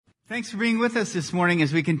Thanks for being with us this morning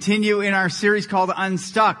as we continue in our series called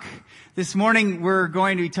Unstuck. This morning we're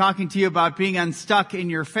going to be talking to you about being unstuck in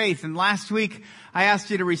your faith. And last week I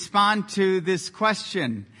asked you to respond to this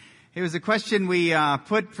question. It was a question we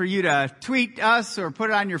put for you to tweet us or put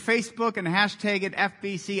it on your Facebook and hashtag it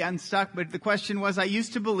FBC Unstuck. But the question was, I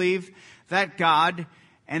used to believe that God,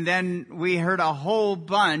 and then we heard a whole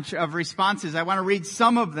bunch of responses. I want to read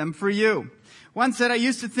some of them for you. One said, I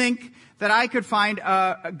used to think that I could find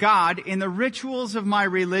a God in the rituals of my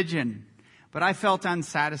religion, but I felt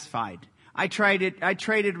unsatisfied. I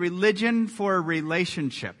traded religion for a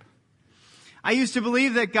relationship. I used to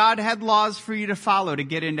believe that God had laws for you to follow to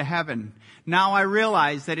get into heaven. Now I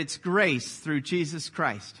realize that it's grace through Jesus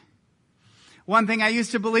Christ. One thing I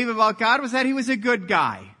used to believe about God was that He was a good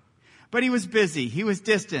guy, but He was busy. He was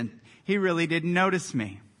distant. He really didn't notice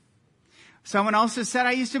me. Someone also said,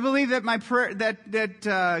 I used to believe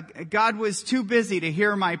that God was too busy to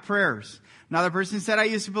hear my prayers. Another person said, I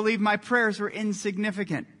used to believe my prayers were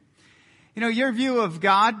insignificant. You know, your view of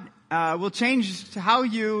God will change how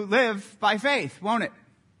you live by faith, won't it?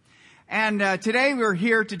 And today we're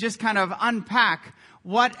here to just kind of unpack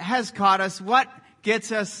what has caught us, what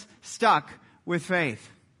gets us stuck with faith.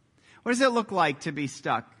 What does it look like to be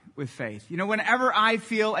stuck with faith? You know, whenever I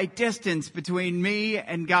feel a distance between me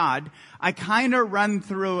and God, I kind of run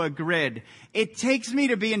through a grid. It takes me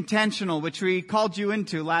to be intentional, which we called you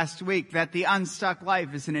into last week, that the unstuck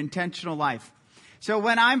life is an intentional life. So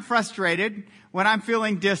when I'm frustrated, when I'm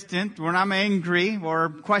feeling distant, when I'm angry or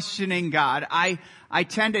questioning God, I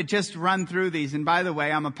tend to just run through these. And by the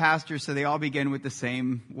way, I'm a pastor, so they all begin with the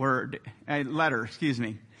same letter.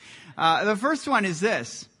 The first one is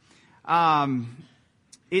this.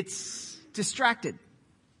 It's distracted.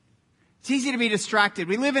 It's easy to be distracted.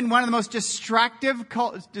 We live in one of the most distracted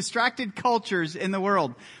cultures in the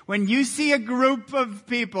world. When you see a group of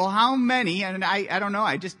people, how many, and I don't know,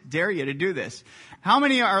 I just dare you to do this. How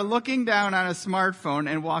many are looking down on a smartphone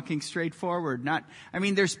and walking straight forward?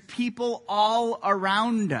 There's people all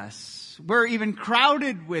around us. We're even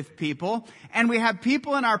crowded with people, and we have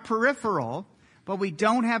people in our peripheral, but we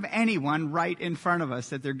don't have anyone right in front of us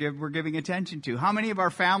that we're giving attention to. How many of our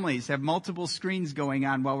families have multiple screens going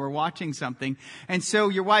on while we're watching something? And so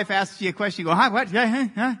your wife asks you a question, you go, huh, what?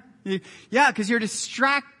 Huh? Yeah, because you're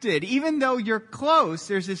distracted. Even though you're close,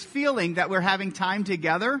 there's this feeling that we're having time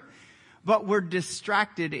together, but we're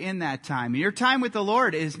distracted in that time. Your time with the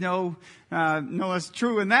Lord is no less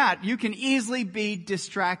true in that. You can easily be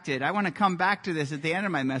distracted. I want to come back to this at the end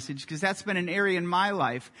of my message because that's been an area in my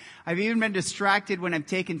life. I've even been distracted when I've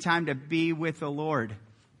taken time to be with the Lord.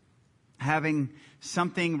 Having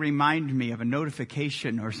something remind me of a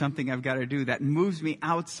notification or something I've got to do that moves me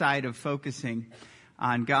outside of focusing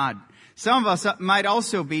on God. Some of us might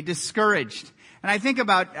also be discouraged. And I think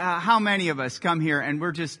about how many of us come here and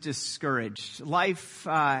we're just discouraged. Life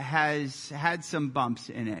has had some bumps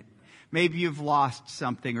in it. Maybe you've lost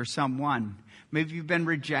something or someone. Maybe you've been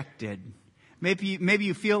rejected. Maybe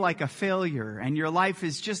you feel like a failure and your life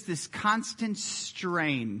is just this constant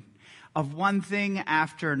strain of one thing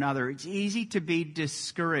after another. It's easy to be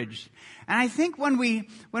discouraged. And I think when we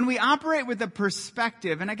operate with a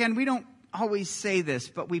perspective, and again, we don't always say this,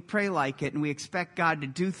 but we pray like it and we expect God to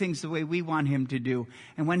do things the way we want Him to do.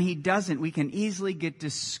 And when He doesn't, we can easily get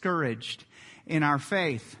discouraged in our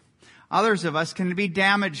faith. Others of us can be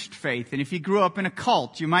damaged faith. And if you grew up in a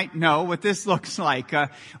cult, you might know what this looks like.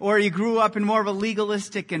 Or you grew up in more of a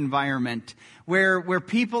legalistic environment where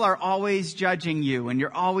people are always judging you and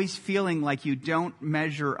you're always feeling like you don't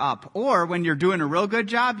measure up. Or when you're doing a real good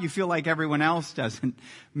job, you feel like everyone else doesn't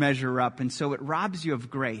measure up. And so it robs you of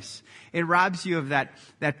grace. It robs you of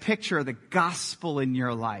that picture of the gospel in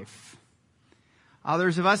your life.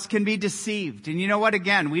 Others of us can be deceived. And you know what?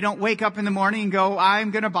 Again, we don't wake up in the morning and go,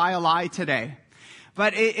 I'm going to buy a lie today.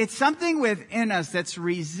 But it's something within us that's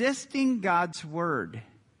resisting God's word.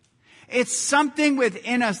 It's something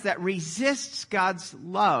within us that resists God's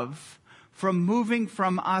love from moving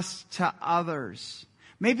from us to others.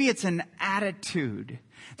 Maybe it's an attitude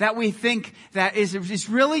that we think that is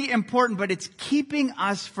really important, but it's keeping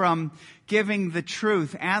us from giving the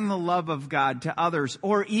truth and the love of God to others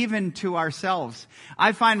or even to ourselves.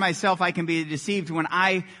 I find myself, I can be deceived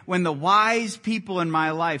when the wise people in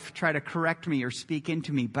my life try to correct me or speak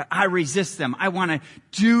into me, but I resist them. I want to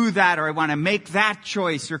do that, or I want to make that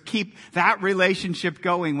choice or keep that relationship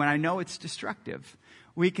going when I know it's destructive.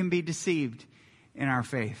 We can be deceived in our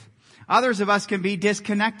faith. Others of us can be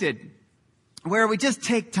disconnected. where we just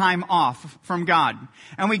take time off from God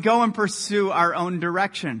and we go and pursue our own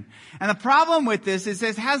direction. And the problem with this is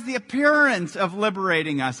it has the appearance of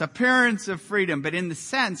liberating us, appearance of freedom, but in the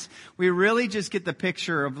sense, we really just get the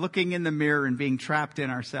picture of looking in the mirror and being trapped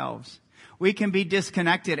in ourselves. We can be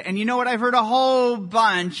disconnected. And you know what? I've heard a whole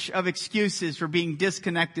bunch of excuses for being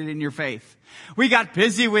disconnected in your faith. We got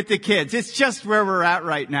busy with the kids. It's just where we're at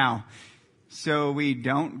right now. So we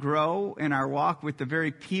don't grow in our walk with the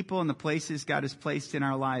very people and the places God has placed in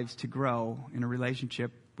our lives to grow in a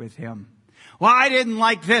relationship with Him. Well, I didn't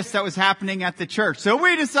like this that was happening at the church, so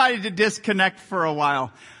we decided to disconnect for a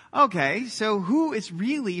while. Okay, so who is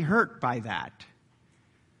really hurt by that?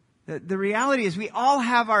 The reality is we all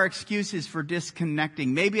have our excuses for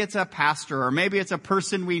disconnecting. Maybe it's a pastor, or maybe it's a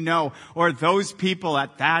person we know, or those people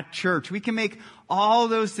at that church. We can make all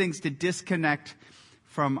those things to disconnect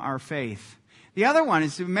from our faith. The other one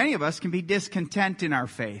is that many of us can be discontent in our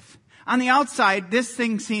faith. On the outside, this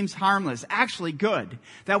thing seems harmless, actually good,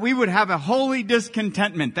 that we would have a holy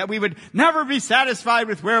discontentment, that we would never be satisfied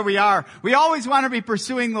with where we are. We always want to be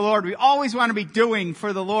pursuing the Lord. We always want to be doing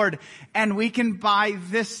for the Lord. And we can buy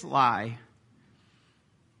this lie.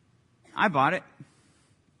 I bought it.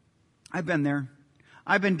 I've been there.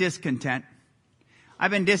 I've been discontent. I've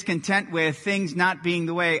been discontent with things not being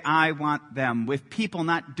the way I want them, with people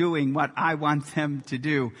not doing what I want them to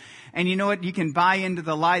do. And you know what? You can buy into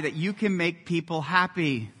the lie that you can make people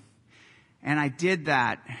happy. And I did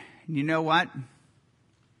that. And you know what?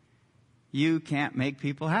 You can't make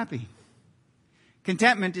people happy.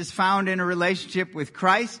 Contentment is found in a relationship with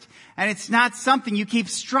Christ, and it's not something you keep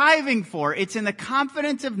striving for. It's in the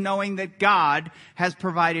confidence of knowing that God has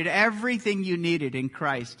provided everything you needed in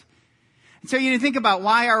Christ. So you think about,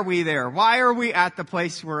 why are we there? Why are we at the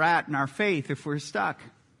place we're at in our faith if we're stuck?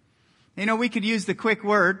 You know, we could use the quick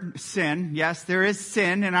word, sin. Yes, there is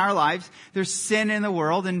sin in our lives. There's sin in the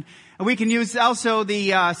world. And we can use also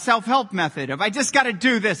the self-help method of, I just got to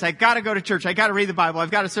do this. I got to go to church. I got to read the Bible. I've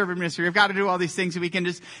got to serve in ministry. I've got to do all these things. And we can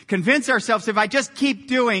just convince ourselves if I just keep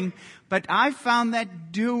doing. But I've found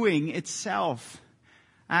that doing itself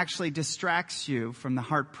actually distracts you from the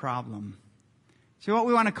heart problem. So what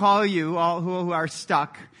we want to call you, all who are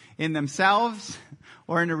stuck in themselves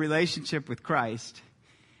or in a relationship with Christ,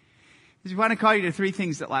 is we want to call you to three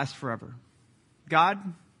things that last forever. God,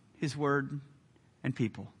 His Word, and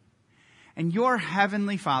people. And your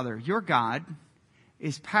Heavenly Father, your God,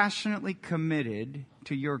 is passionately committed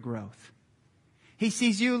to your growth. He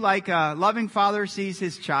sees you like a loving father sees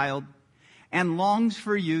his child and longs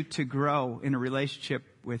for you to grow in a relationship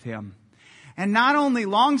with Him. And not only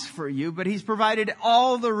longs for you, but He's provided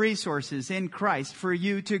all the resources in Christ for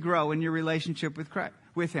you to grow in your relationship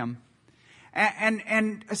with Him.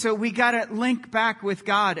 And so we got to link back with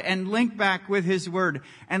God and link back with His Word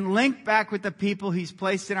and link back with the people He's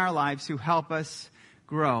placed in our lives who help us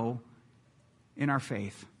grow in our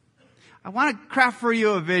faith. I want to craft for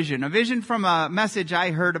you a vision from a message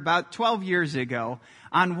I heard about 12 years ago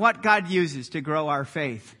on what God uses to grow our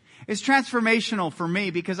faith. It's transformational for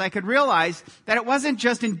me because I could realize that it wasn't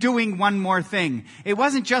just in doing one more thing. It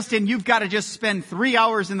wasn't just in you've got to just spend 3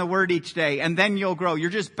 hours in the Word each day and then you'll grow.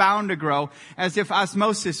 You're just bound to grow, as if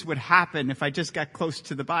osmosis would happen if I just got close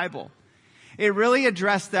to the Bible. It really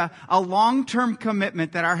addressed a long-term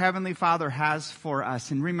commitment that our Heavenly Father has for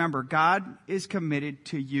us. And remember, God is committed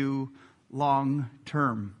to you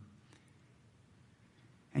long-term.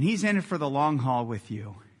 And He's in it for the long haul with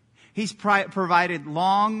you. He's provided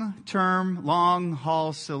long-term,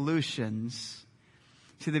 long-haul solutions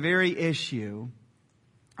to the very issue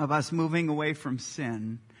of us moving away from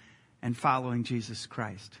sin and following Jesus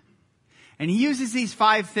Christ. And He uses these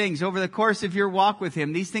 5 things over the course of your walk with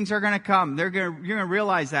Him. These things are going to come. You're going to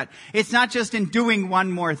realize that. It's not just in doing one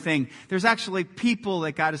more thing. There's actually people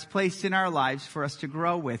that God has placed in our lives for us to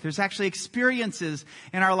grow with. There's actually experiences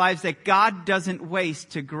in our lives that God doesn't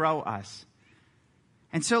waste to grow us.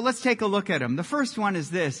 And so let's take a look at them. The first one is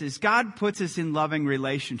this, is God puts us in loving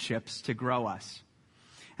relationships to grow us.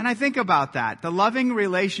 And I think about that. The loving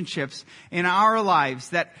relationships in our lives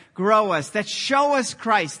that grow us, that show us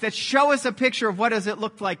Christ, that show us a picture of what does it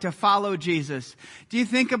look like to follow Jesus. Do you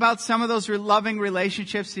think about some of those loving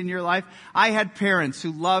relationships in your life? I had parents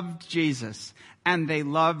who loved Jesus. And they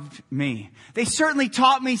loved me. They certainly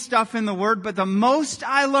taught me stuff in the Word, but the most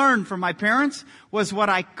I learned from my parents was what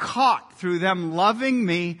I caught through them loving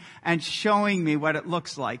me and showing me what it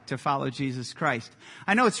looks like to follow Jesus Christ.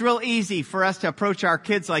 I know it's real easy for us to approach our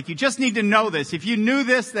kids like, you just need to know this. If you knew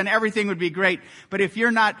this, then everything would be great. But if you're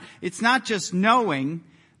not, it's not just knowing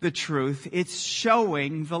the truth, it's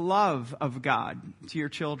showing the love of God to your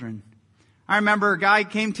children. I remember a guy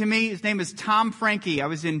came to me. His name is Tom Frankie. I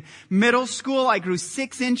was in middle school. I grew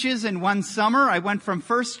 6 inches in one summer. I went from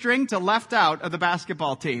first string to left out of the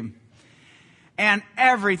basketball team. And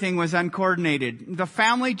everything was uncoordinated. The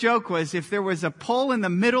family joke was if there was a pole in the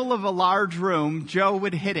middle of a large room, Joe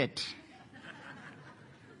would hit it.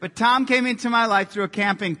 But Tom came into my life through a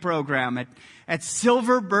camping program at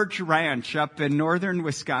Silver Birch Ranch up in northern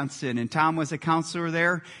Wisconsin. And Tom was a counselor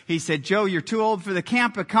there. He said, Joe, you're too old for the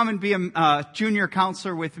camp, but come and be a junior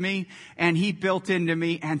counselor with me. And he built into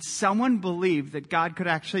me. And someone believed that God could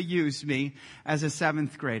actually use me as a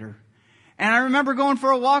 7th grader. And I remember going for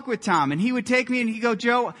a walk with Tom, and he would take me and he'd go,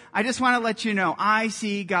 Joe, I just want to let you know, I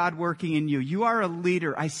see God working in you. You are a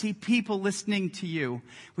leader. I see people listening to you,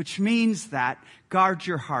 which means that guard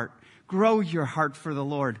your heart, grow your heart for the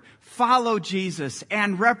Lord, follow Jesus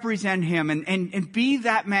and represent him and be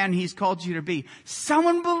that man he's called you to be.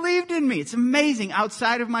 Someone believed in me. It's amazing,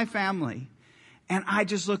 outside of my family. And I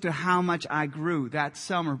just looked at how much I grew that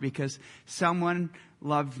summer because someone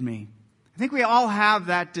loved me. I think we all have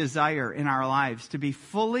that desire in our lives to be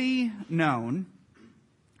fully known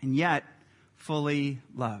and yet fully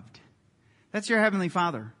loved. That's your Heavenly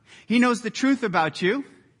Father. He knows the truth about you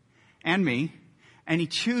and me, and he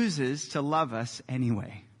chooses to love us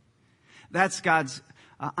anyway. That's God's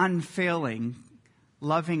unfailing,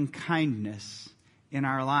 loving kindness in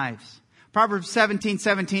our lives. Proverbs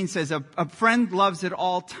 17:17 says, a friend loves at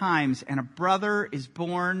all times, and a brother is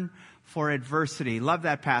born for adversity. Love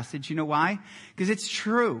that passage. You know why? Because it's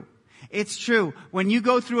true. It's true. When you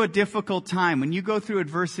go through a difficult time, when you go through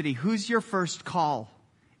adversity, who's your first call?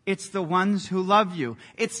 It's the ones who love you.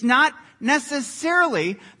 It's not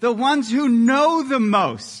necessarily the ones who know the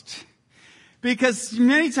most. Because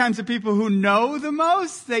many times the people who know the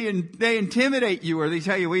most, they intimidate you, or they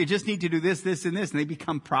tell you, well, you just need to do this, this, and this. And they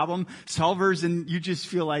become problem solvers, and you just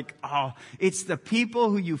feel like, oh, it's the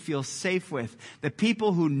people who you feel safe with. The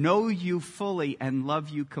people who know you fully and love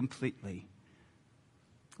you completely.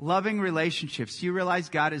 Loving relationships. Do you realize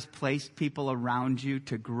God has placed people around you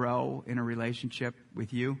to grow in a relationship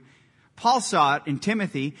with you? Paul saw it in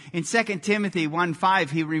Timothy. In 2 Timothy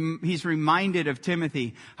 1:5, he's reminded of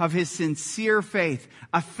Timothy of his sincere faith,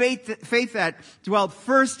 a faith that dwelt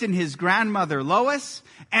first in his grandmother Lois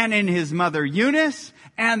and in his mother Eunice,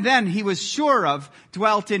 and then he was sure of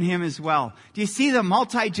dwelt in him as well. Do you see the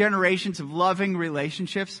multi-generations of loving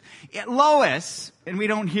relationships? Lois, and we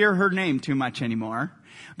don't hear her name too much anymore,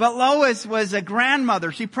 but Lois was a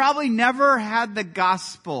grandmother. She probably never had the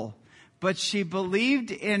gospel, but she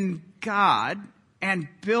believed in God and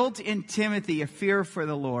built in Timothy a fear for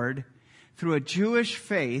the Lord through a Jewish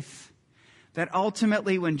faith that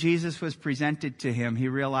ultimately, when Jesus was presented to him, he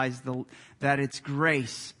realized that it's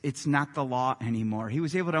grace. It's not the law anymore. He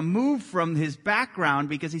was able to move from his background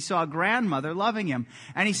because he saw a grandmother loving him.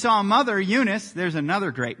 And he saw a mother, Eunice. There's another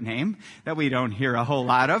great name that we don't hear a whole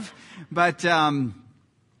lot of. But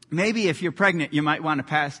maybe if you're pregnant, you might want to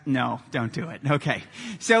pass. No, don't do it. Okay.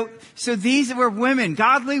 So these were women,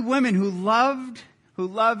 godly women who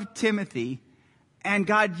loved Timothy, and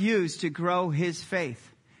God used to grow his faith.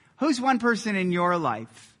 Who's one person in your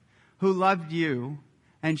life who loved you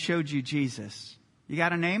and showed you Jesus? You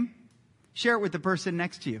got a name? Share it with the person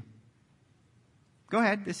next to you. Go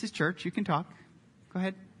ahead. This is church. You can talk. Go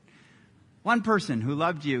ahead. One person who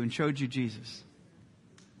loved you and showed you Jesus.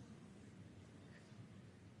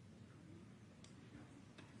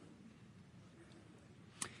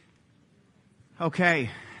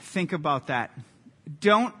 Okay, think about that.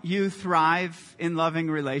 Don't you thrive in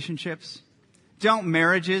loving relationships? Don't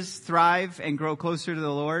marriages thrive and grow closer to the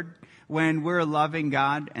Lord when we're loving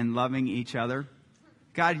God and loving each other?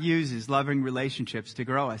 God uses loving relationships to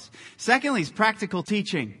grow us. Secondly, is practical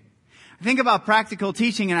teaching. I think about practical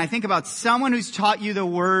teaching, and I think about someone who's taught you the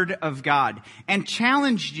Word of God and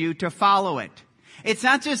challenged you to follow it. It's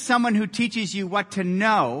not just someone who teaches you what to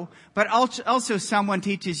know, but also someone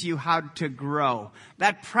teaches you how to grow.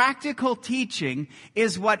 That practical teaching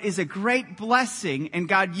is what is a great blessing, and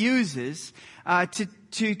God uses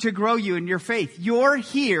to grow you in your faith. You're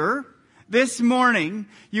here this morning.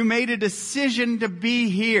 You made a decision to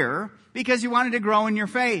be here because you wanted to grow in your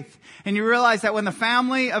faith. And you realize that when the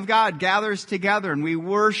family of God gathers together and we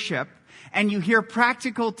worship and you hear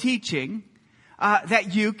practical teaching,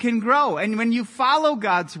 that you can grow. And when you follow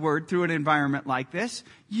God's word through an environment like this,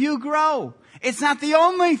 you grow. It's not the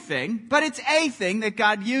only thing, but it's a thing that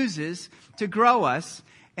God uses to grow us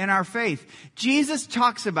in our faith. Jesus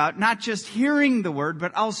talks about not just hearing the word,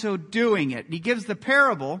 but also doing it. He gives the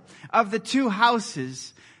parable of the two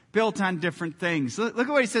houses built on different things. Look at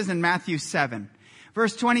what he says in Matthew 7.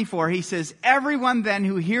 Verse 24, he says, everyone then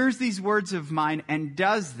who hears these words of mine and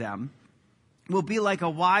does them will be like a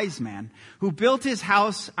wise man who built his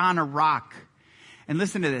house on a rock. And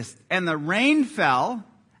listen to this. And the rain fell,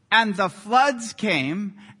 and the floods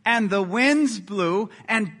came, and the winds blew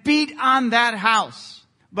and beat on that house.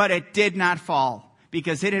 But it did not fall,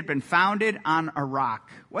 because it had been founded on a rock.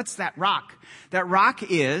 What's that rock? That rock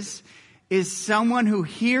is someone who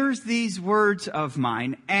hears these words of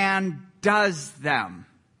mine and does them.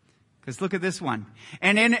 Because look at this one.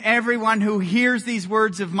 And in everyone who hears these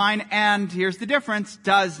words of mine and, here's the difference,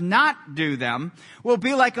 does not do them, will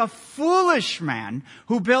be like a foolish man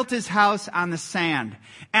who built his house on the sand.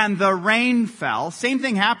 And the rain fell, same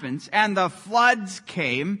thing happens, and the floods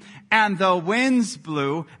came, and the winds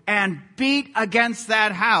blew, and beat against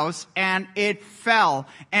that house, and it fell,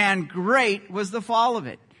 and great was the fall of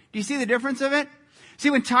it. Do you see the difference of it? See,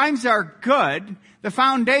 when times are good, the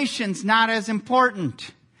foundation's not as important.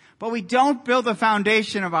 But we don't build the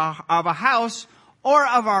foundation of a house or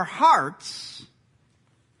of our hearts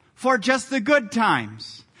for just the good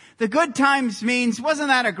times. The good times means, wasn't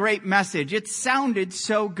that a great message? It sounded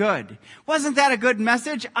so good. Wasn't that a good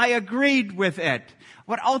message? I agreed with it.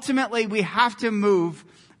 What ultimately we have to move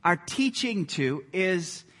our teaching to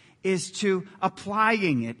is to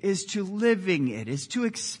applying it, is to living it, is to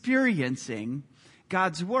experiencing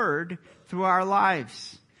God's Word through our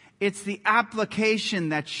lives. It's the application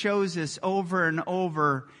that shows us over and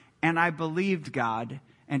over, and I believed God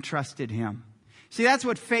and trusted Him. See, that's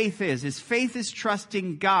what faith is faith is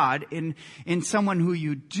trusting God in someone who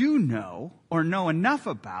you do know or know enough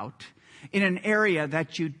about in an area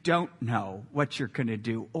that you don't know what you're going to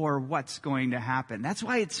do or what's going to happen. That's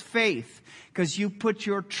why it's faith, because you put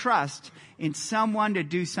your trust in someone to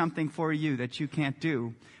do something for you that you can't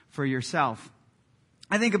do for yourself.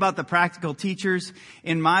 I think about the practical teachers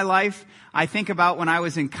in my life. I think about when I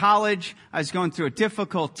was in college, I was going through a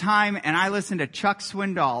difficult time, and I listened to Chuck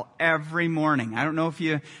Swindoll every morning. I don't know if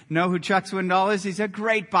you know who Chuck Swindoll is. He's a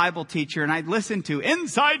great Bible teacher, and I'd listen to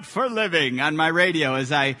Insight for Living on my radio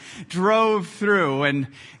as I drove through.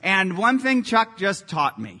 And one thing Chuck just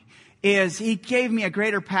taught me is he gave me a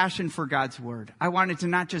greater passion for God's Word. I wanted to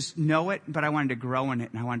not just know it, but I wanted to grow in it,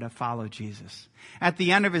 and I wanted to follow Jesus. At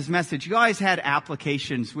the end of his message, he always had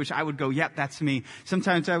applications, which I would go, yep, that's me.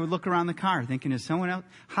 Sometimes I would look around the car thinking, is someone else?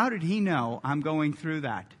 How did he know I'm going through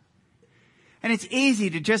that? And it's easy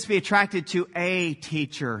to just be attracted to a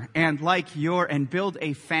teacher and build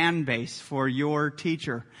a fan base for your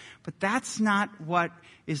teacher. But that's not what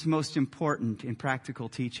is most important in practical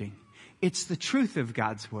teaching. It's the truth of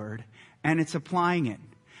God's Word, and it's applying it.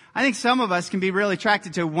 I think some of us can be really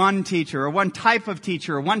attracted to one teacher or one type of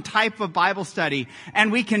teacher or one type of Bible study,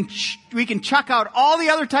 and we can chuck out all the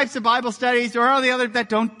other types of Bible studies or all the other that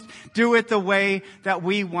don't do it the way that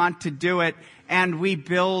we want to do it, and we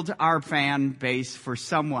build our fan base for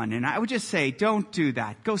someone. And I would just say, don't do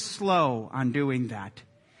that. Go slow on doing that.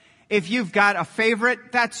 If you've got a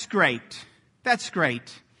favorite, that's great. That's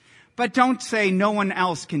great. But don't say no one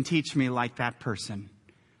else can teach me like that person.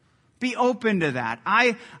 Be open to that.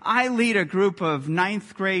 I lead a group of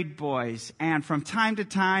 9th grade boys, and from time to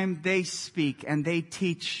time they speak and they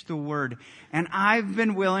teach the Word. And I've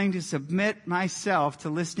been willing to submit myself to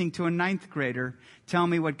listening to a 9th grader tell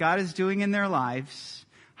me what God is doing in their lives,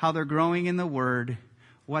 how they're growing in the Word,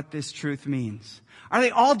 what this truth means. Are they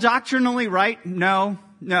all doctrinally right? No.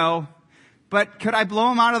 But could I blow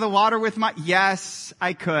them out of the water with my... Yes,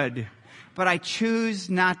 I could. But I choose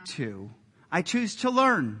not to. I choose to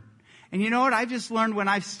learn. And you know what? I've just learned when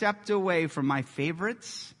I've stepped away from my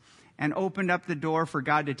favorites and opened up the door for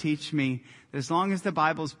God to teach me, that as long as the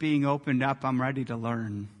Bible's being opened up, I'm ready to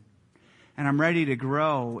learn. And I'm ready to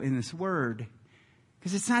grow in this Word.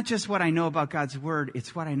 Because it's not just what I know about God's Word,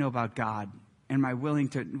 it's what I know about God and my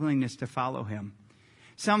willingness to follow Him.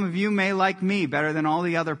 Some of you may like me better than all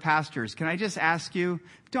the other pastors. Can I just ask you,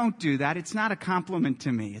 don't do that. It's not a compliment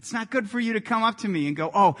to me. It's not good for you to come up to me and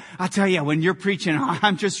go, oh, I'll tell you, when you're preaching,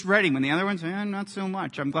 I'm just ready. When the other ones, not so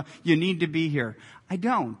much. I'm glad you need to be here. I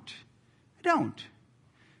don't.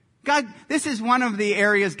 God, this is one of the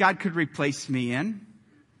areas God could replace me in.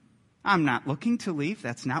 I'm not looking to leave.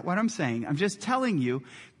 That's not what I'm saying. I'm just telling you,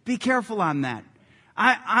 be careful on that.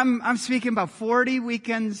 I'm speaking about 40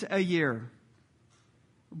 weekends a year.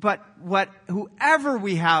 But whoever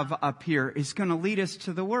we have up here is going to lead us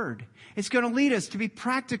to the Word. It's going to lead us to be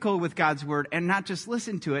practical with God's Word and not just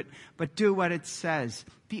listen to it, but do what it says.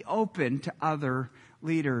 Be open to other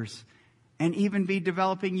leaders and even be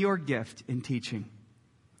developing your gift in teaching.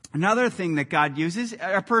 Another thing that God uses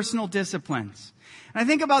are personal disciplines. And I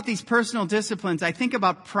think about these personal disciplines. I think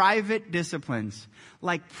about private disciplines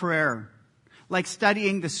like prayer, like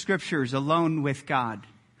studying the scriptures alone with God,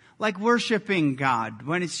 like worshiping God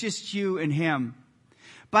when it's just you and Him.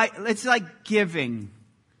 But it's like giving.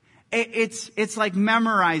 It's like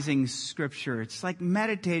memorizing scripture. It's like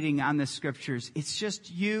meditating on the scriptures. It's just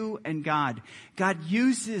you and God. God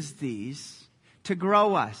uses these to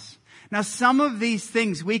grow us. Now, some of these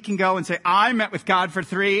things we can go and say, I met with God for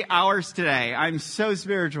 3 hours today. I'm so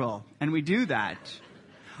spiritual. And we do that.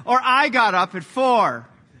 Or I got up at 4.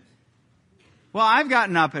 Well, I've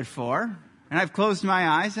gotten up at 4 and I've closed my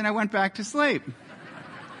eyes and I went back to sleep.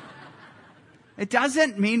 It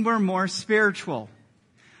doesn't mean we're more spiritual.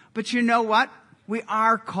 But you know what? We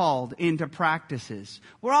are called into practices.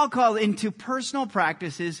 We're all called into personal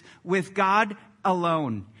practices with God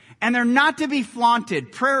alone. And they're not to be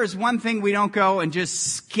flaunted. Prayer is one thing we don't go and just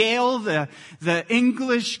scale the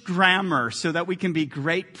English grammar so that we can be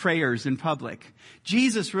great prayers in public.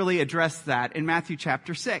 Jesus really addressed that in Matthew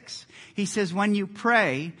chapter 6. He says, when you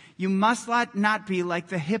pray, you must not be like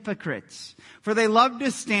the hypocrites. For they love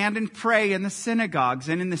to stand and pray in the synagogues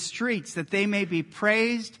and in the streets that they may be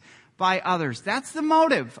praised by others. That's the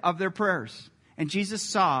motive of their prayers. And Jesus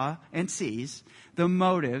saw and sees the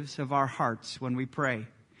motives of our hearts when we pray.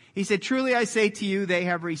 He said, truly I say to you, they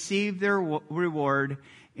have received their reward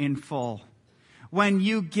in full. When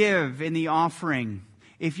you give in the offering,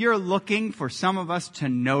 if you're looking for some of us to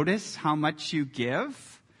notice how much you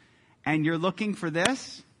give, and you're looking for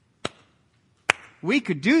this, we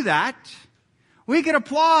could do that. We could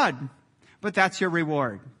applaud, but that's your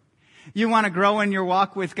reward. You want to grow in your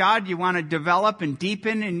walk with God. You want to develop and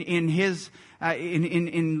deepen in His,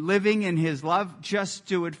 in living in His love. Just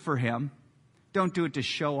do it for Him. Don't do it to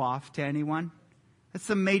show off to anyone. That's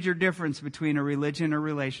the major difference between a religion and a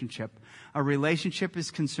relationship. A relationship is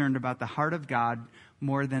concerned about the heart of God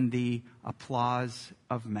more than the applause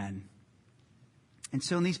of men. And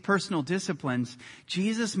so in these personal disciplines,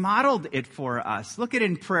 Jesus modeled it for us. Look at it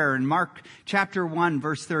in prayer. In Mark chapter 1,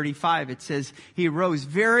 verse 35, it says, He rose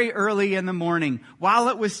very early in the morning, while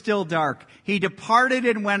it was still dark. He departed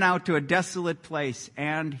and went out to a desolate place,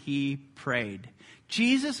 and He prayed.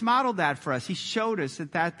 Jesus modeled that for us. He showed us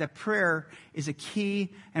that prayer is a key,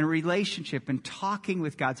 and relationship and talking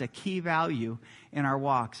with God's a key value in our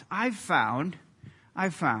walks. I've found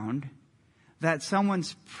that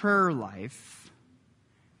someone's prayer life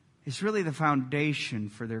is really the foundation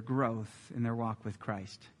for their growth in their walk with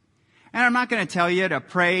Christ. And I'm not going to tell you to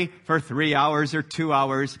pray for 3 hours or 2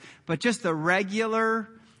 hours, but just the regular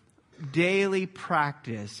daily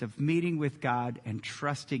practice of meeting with God and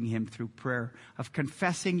trusting Him through prayer, of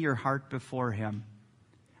confessing your heart before Him.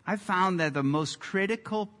 I've found that the most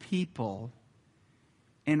critical people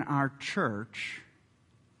in our church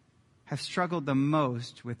have struggled the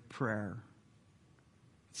most with prayer.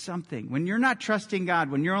 Something. When you're not trusting God,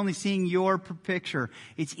 when you're only seeing your picture,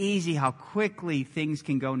 it's easy how quickly things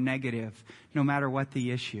can go negative, no matter what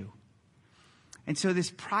the issue. And so this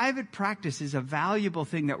private practice is a valuable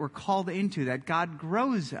thing that we're called into, that God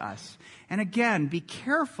grows us. And again, be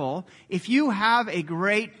careful if you have a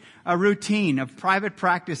great routine of private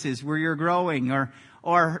practices where you're growing,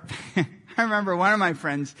 or I remember one of my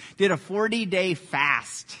friends did a 40-day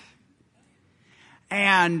fast.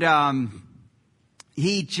 And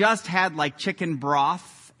he just had like chicken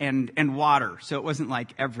broth and water. So it wasn't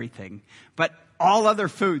like everything. But all other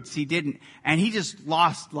foods he didn't. And he just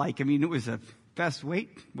lost it was a best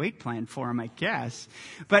weight plan for him, I guess.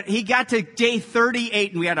 But he got to day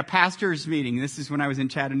 38 and we had a pastor's meeting. This is when I was in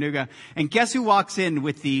Chattanooga. And guess who walks in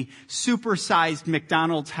with the supersized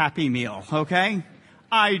McDonald's Happy Meal, okay?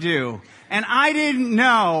 I do. And I didn't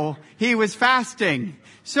know he was fasting.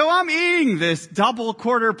 So I'm eating this double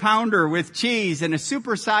quarter pounder with cheese and a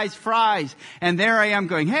supersized fries. And there I am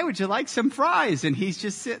going, hey, would you like some fries? And he's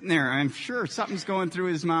just sitting there. I'm sure something's going through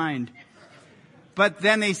his mind. But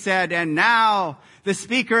then they said, and now the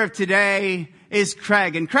speaker of today is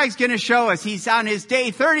Craig. And Craig's going to show us he's on his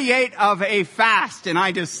day 38 of a fast. And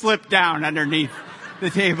I just slipped down underneath the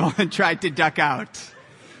table and tried to duck out.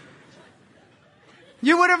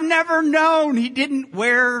 You would have never known. He didn't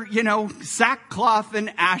wear, sackcloth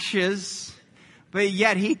and ashes. But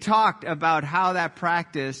yet he talked about how that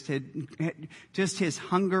practice, just his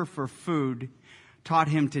hunger for food, taught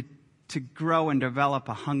him to grow and develop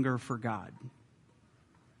a hunger for God.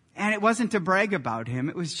 And it wasn't to brag about him.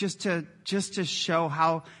 It was just to show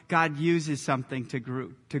how God uses something to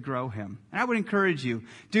grow him. And I would encourage you,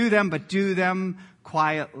 do them, but do them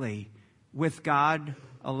quietly with God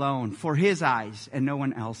alone, for His eyes and no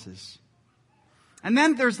one else's. And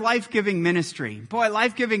then there's life-giving ministry. Boy,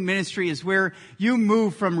 life-giving ministry is where you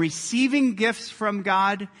move from receiving gifts from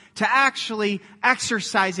God to actually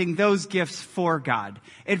exercising those gifts for God,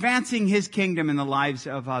 advancing His kingdom in the lives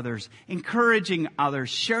of others, encouraging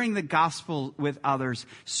others, sharing the gospel with others,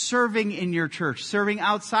 serving in your church, serving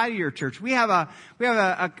outside of your church. We have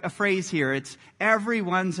a phrase here. It's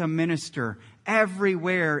everyone's a minister.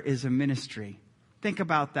 Everywhere is a ministry. Think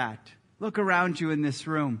about that. Look around you in this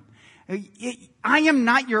room. I am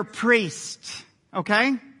not your priest,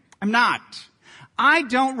 okay? I'm not. I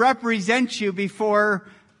don't represent you before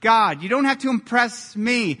God. You don't have to impress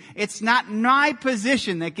me. It's not my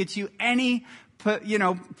position that gets you any,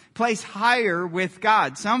 place higher with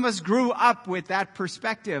God. Some of us grew up with that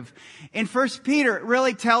perspective. In 1 Peter, it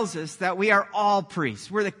really tells us that we are all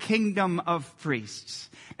priests. We're the kingdom of priests.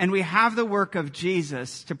 And we have the work of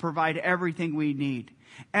Jesus to provide everything we need.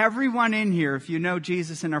 Everyone in here, if you know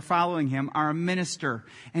Jesus and are following Him, are a minister.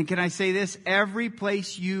 And can I say this? Every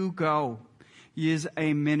place you go is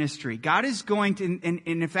a ministry. God is going to, and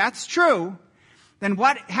if that's true, then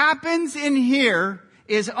what happens in here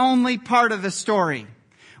is only part of the story.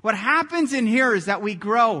 What happens in here is that we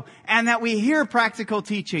grow and that we hear practical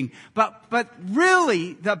teaching. But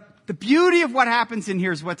really, the beauty of what happens in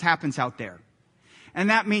here is what happens out there. And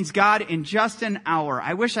that means God in just an hour.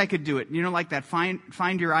 I wish I could do it. You know, like that Find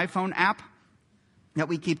Your iPhone app that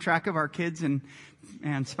we keep track of our kids and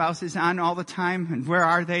spouses on all the time. And where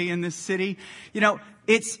are they in this city? You know,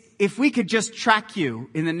 it's, if we could just track you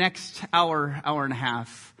in the next hour and a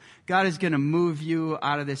half, God is going to move you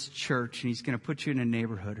out of this church and He's going to put you in a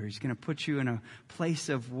neighborhood, or He's going to put you in a place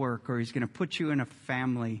of work, or He's going to put you in a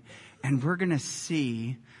family. And we're going to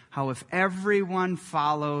see how if everyone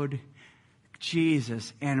followed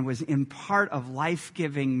Jesus and was in part of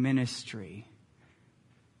life-giving ministry,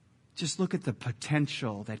 just look at the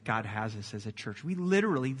potential that God has us as a church. We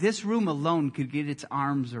literally, this room alone could get its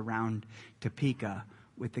arms around Topeka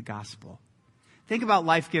with the gospel. Think about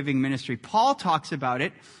life-giving ministry. Paul talks about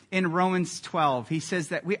it in Romans 12. He says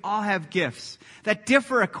that we all have gifts that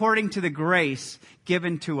differ according to the grace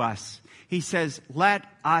given to us. He says, let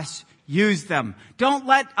us use them. Don't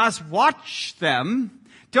let us watch them.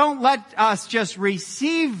 Don't let us just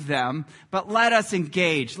receive them, but let us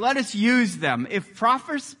engage. Let us use them. If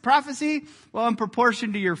prophecy, well, in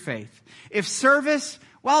proportion to your faith. If service,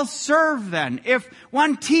 well, serve then. If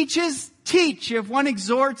one teaches, teach. If one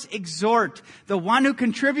exhorts, exhort. The one who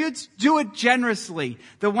contributes, do it generously.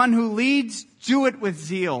 The one who leads, do it with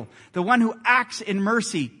zeal. The one who acts in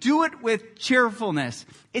mercy, do it with cheerfulness.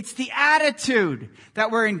 It's the attitude that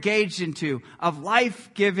we're engaged into of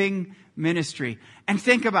life-giving ministry. And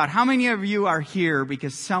think about how many of you are here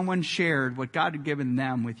because someone shared what God had given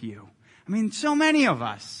them with you. I mean, so many of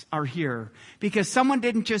us are here because someone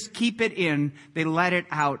didn't just keep it in, they let it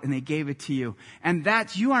out and they gave it to you. And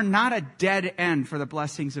that you are not a dead end for the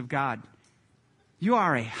blessings of God. You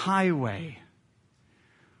are a highway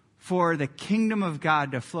for the kingdom of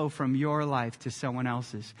God to flow from your life to someone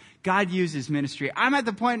else's. God uses ministry. I'm at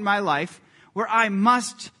the point in my life where I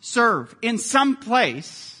must serve in some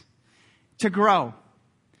place to grow.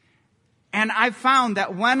 And I've found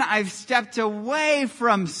that when I've stepped away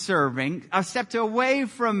from serving, I've stepped away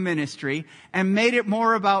from ministry and made it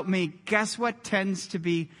more about me, guess what tends to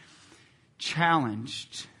be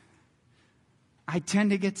challenged? I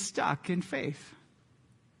tend to get stuck in faith.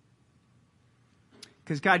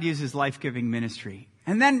 Because God uses life-giving ministry.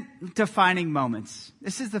 And then defining moments.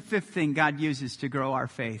 This is the fifth thing God uses to grow our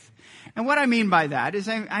faith. And what I mean by that is,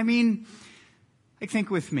 I mean, think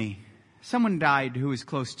with me. Someone died who was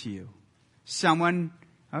close to you. Someone,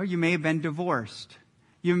 you may have been divorced.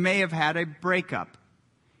 You may have had a breakup.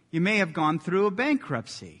 You may have gone through a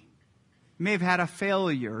bankruptcy. You may have had a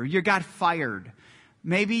failure. You got fired.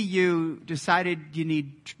 Maybe you decided you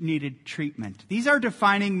needed treatment. These are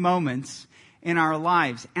defining moments in our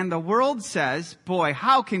lives. And the world says, boy,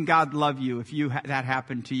 how can God love you if that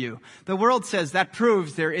happened to you? The world says that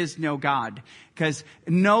proves there is no God, because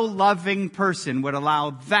no loving person would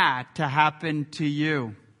allow that to happen to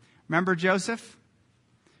you. Remember Joseph?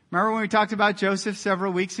 Remember when we talked about Joseph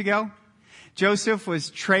several weeks ago? Joseph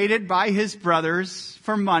was traded by his brothers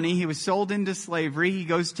for money. He was sold into slavery. He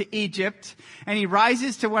goes to Egypt and he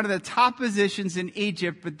rises to one of the top positions in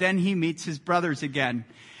Egypt, but then he meets his brothers again.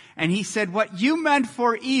 And he said, what you meant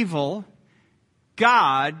for evil,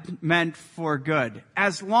 God meant for good.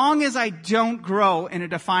 As long as I don't grow in a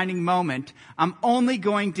defining moment, I'm only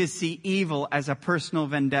going to see evil as a personal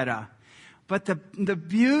vendetta. But the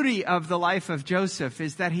beauty of the life of Joseph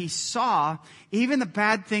is that he saw even the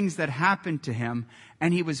bad things that happened to him,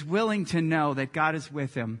 and he was willing to know that God is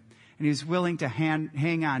with him. and he was willing to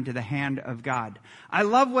hang on to the hand of God. I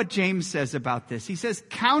love what James says about this. He says,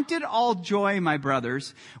 "Count it all joy, my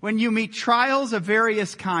brothers, when you meet trials of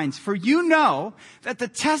various kinds, for you know that the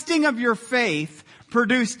testing of your faith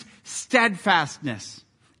produced steadfastness.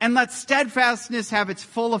 And let steadfastness have its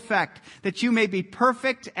full effect, that you may be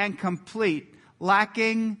perfect and complete,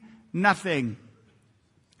 lacking nothing."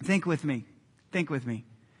 Think with me. Think with me.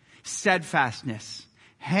 Steadfastness.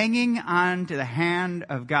 Hanging on to the hand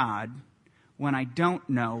of God when I don't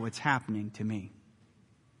know what's happening to me.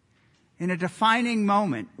 In a defining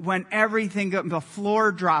moment when everything, the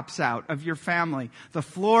floor drops out of your family, the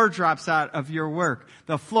floor drops out of your work,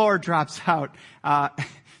 the floor drops out,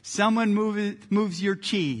 someone moves your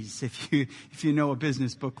cheese, if you know a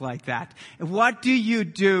business book like that. What do you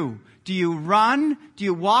do? Do you run? Do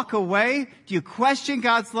you walk away? Do you question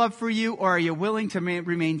God's love for you? Or are you willing to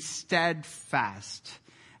remain steadfast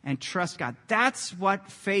and trust God? That's what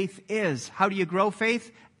faith is. How do you grow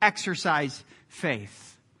faith? Exercise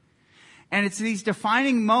faith. And it's these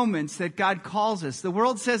defining moments that God calls us. The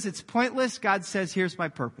world says it's pointless. God says, here's my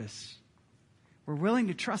purpose. We're willing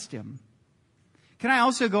to trust Him. Can I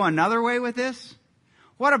also go another way with this?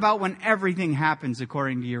 What about when everything happens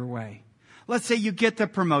according to your way? Let's say you get the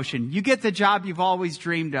promotion. You get the job you've always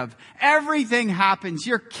dreamed of. Everything happens.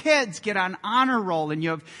 Your kids get on honor roll and you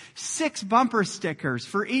have 6 bumper stickers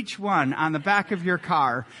for each one on the back of your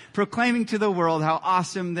car, proclaiming to the world how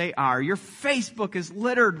awesome they are. Your Facebook is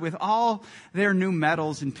littered with all their new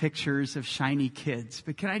medals and pictures of shiny kids.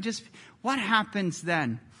 But what happens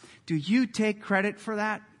then? Do you take credit for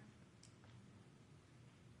that?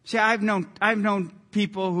 See, I've known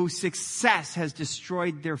people whose success has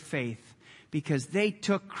destroyed their faith because they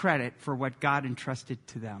took credit for what God entrusted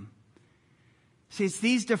to them. See, it's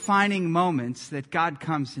these defining moments that God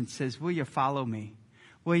comes and says, will you follow me?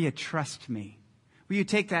 Will you trust me? Will you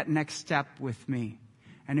take that next step with me?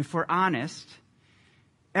 And if we're honest,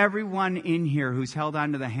 everyone in here who's held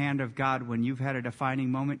onto the hand of God when you've had a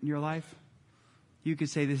defining moment in your life, you could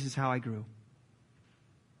say, this is how I grew.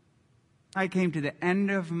 I came to the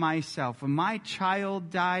end of myself. When my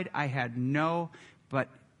child died, I had but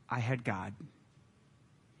I had God.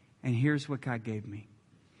 And here's what God gave me.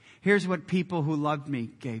 Here's what people who loved me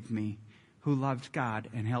gave me, who loved God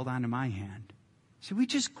and held on to my hand. So we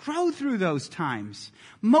just grow through those times.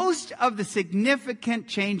 Most of the significant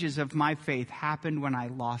changes of my faith happened when I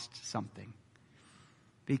lost something.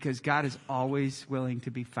 Because God is always willing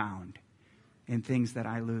to be found in things that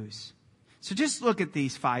I lose. So just look at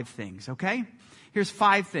these 5 things, okay? Here's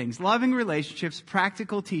 5 things: loving relationships,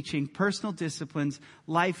 practical teaching, personal disciplines,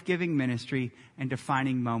 life-giving ministry, and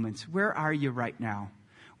defining moments. Where are you right now?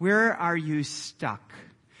 Where are you stuck?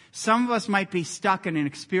 Some of us might be stuck in an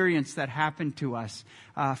experience that happened to us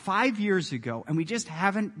 5 years ago, and we just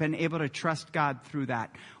haven't been able to trust God through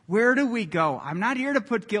that. Where do we go? I'm not here to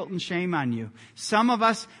put guilt and shame on you. Some of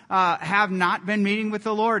us have not been meeting with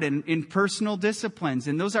the Lord in personal disciplines,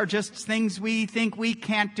 and those are just things we think we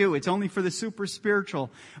can't do. It's only for the super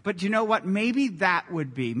spiritual. But you know what? Maybe that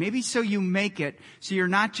would be. Maybe so you make it so you're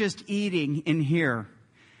not just eating in here,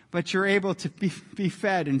 but you're able to be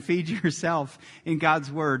fed and feed yourself in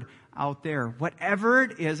God's Word out there. Whatever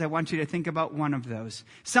it is, I want you to think about one of those.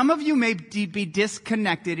 Some of you may be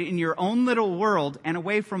disconnected in your own little world and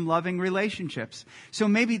away from loving relationships. So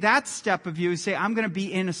maybe that step of you is say, I'm going to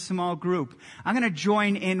be in a small group. I'm going to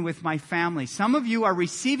join in with my family. Some of you are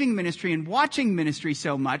receiving ministry and watching ministry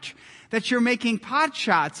so much that you're making pot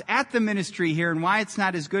shots at the ministry here and why it's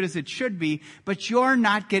not as good as it should be, but you're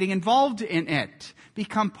not getting involved in it.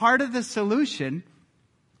 Become part of the solution.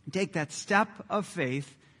 Take that step of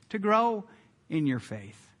faith to grow in your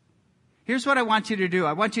faith. Here's what I want you to do.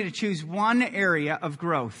 I want you to choose one area of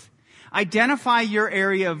growth. Identify your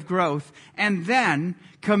area of growth and then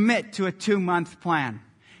commit to a 2-month plan.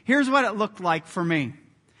 Here's what it looked like for me.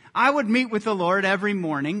 I would meet with the Lord every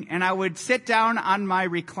morning and I would sit down on my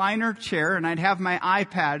recliner chair and I'd have my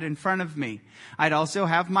iPad in front of me. I'd also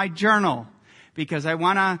have my journal, because I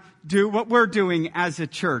want to do what we're doing as a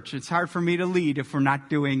church. It's hard for me to lead if I'm not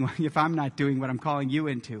doing what I'm calling you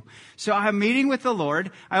into. So I'm meeting with the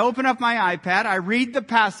Lord. I open up my iPad. I read the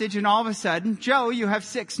passage, and all of a sudden, Joe, you have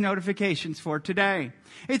 6 notifications for today.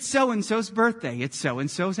 It's so-and-so's birthday. It's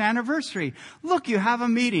so-and-so's anniversary. Look, you have a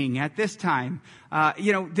meeting at this time.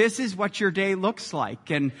 This is what your day looks like.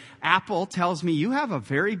 And Apple tells me you have a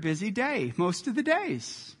very busy day most of the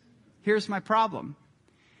days. Here's my problem.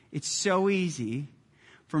 It's so easy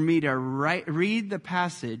for me to read the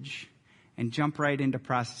passage and jump right into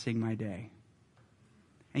processing my day.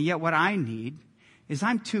 And yet what I need is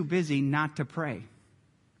I'm too busy not to pray.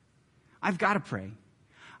 I've got to pray.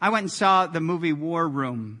 I went and saw the movie War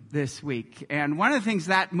Room this week. And one of the things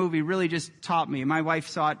that movie really just taught me, my wife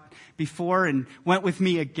saw it before and went with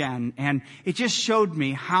me again. And it just showed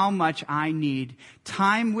me how much I need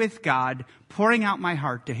time with God, pouring out my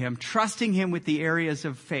heart to Him, trusting Him with the areas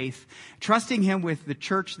of faith, trusting Him with the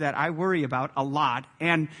church that I worry about a lot,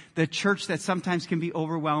 and the church that sometimes can be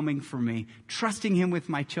overwhelming for me, trusting Him with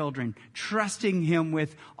my children, trusting Him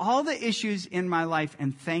with all the issues in my life,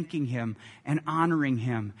 and thanking Him and honoring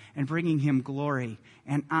Him and bringing Him glory.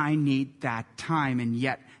 And I need that time. And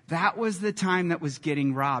yet that was the time that was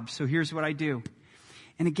getting robbed. So here's what I do.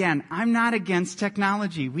 And again, I'm not against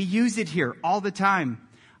technology. We use it here all the time.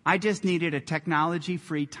 I just needed a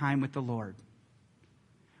technology-free time with the Lord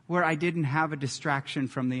where I didn't have a distraction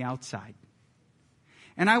from the outside.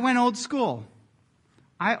 And I went old school.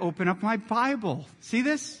 I open up my Bible. See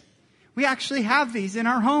this? We actually have these in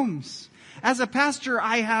our homes. As a pastor,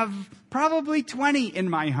 I have probably 20 in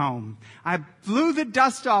my home. I blew the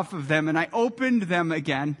dust off of them and I opened them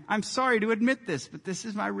again. I'm sorry to admit this, but this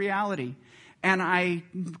is my reality. And I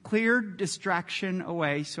cleared distraction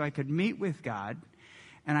away so I could meet with God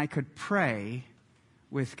and I could pray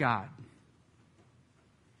with God.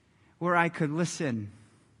 Where I could listen,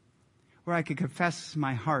 where I could confess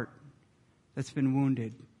my heart that's been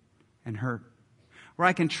wounded and hurt. Where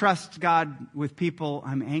I can trust God with people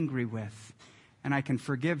I'm angry with and I can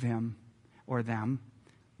forgive him or them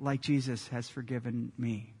like Jesus has forgiven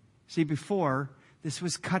me. See, before, this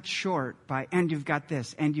was cut short by, and you've got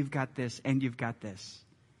this, and you've got this, and you've got this.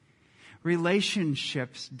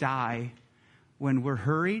 Relationships die when we're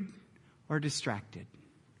hurried or distracted.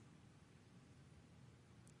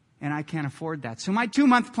 And I can't afford that. So my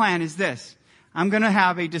 2-month plan is this. I'm going to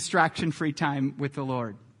have a distraction-free time with the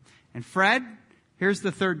Lord. And Fred, here's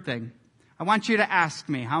the third thing. I want you to ask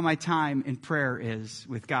me how my time in prayer is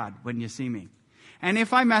with God when you see me. And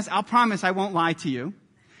if I mess, I'll promise I won't lie to you.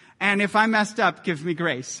 And if I messed up, give me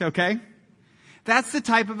grace, okay? That's the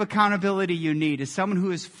type of accountability you need, is someone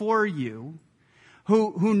who is for you,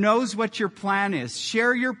 who knows what your plan is.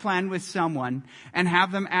 Share your plan with someone and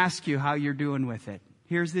have them ask you how you're doing with it.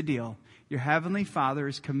 Here's the deal. Your Heavenly Father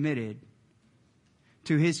is committed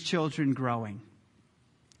to His children growing.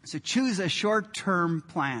 So choose a short-term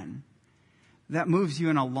plan that moves you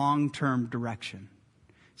in a long-term direction.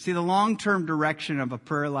 See, the long-term direction of a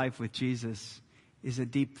prayer life with Jesus is a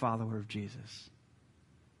deep follower of Jesus.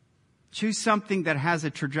 Choose something that has a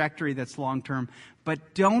trajectory that's long-term,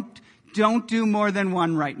 but don't do more than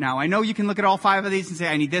one right now. I know you can look at all 5 of these and say,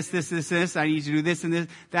 I need this, this, this, this. I need to do this and this.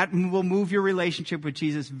 That will move your relationship with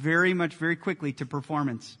Jesus very quickly to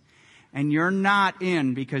performance. And you're not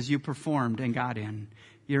in because you performed and got in.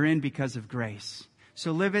 You're in because of grace.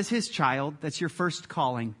 So live as His child. That's your first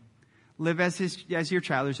calling. Live as your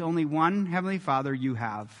child. There's only one Heavenly Father you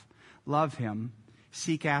have. Love Him.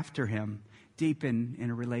 Seek after Him. Deepen in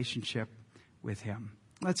a relationship with Him.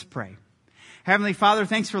 Let's pray. Heavenly Father,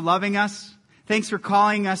 thanks for loving us. Thanks for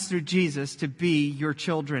calling us through Jesus to be your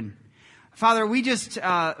children. Father, we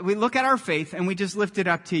look at our faith and we just lift it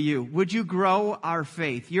up to you. Would you grow our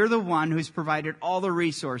faith? You're the one who's provided all the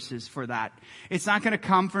resources for that. It's not going to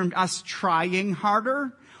come from us trying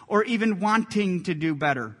harder or even wanting to do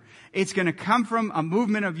better. It's going to come from a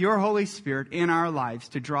movement of your Holy Spirit in our lives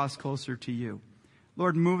to draw us closer to you.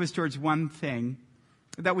 Lord, move us towards one thing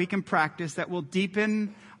that we can practice that will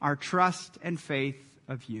deepen our trust and faith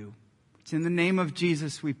of you. It's in the name of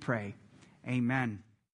Jesus we pray. Amen.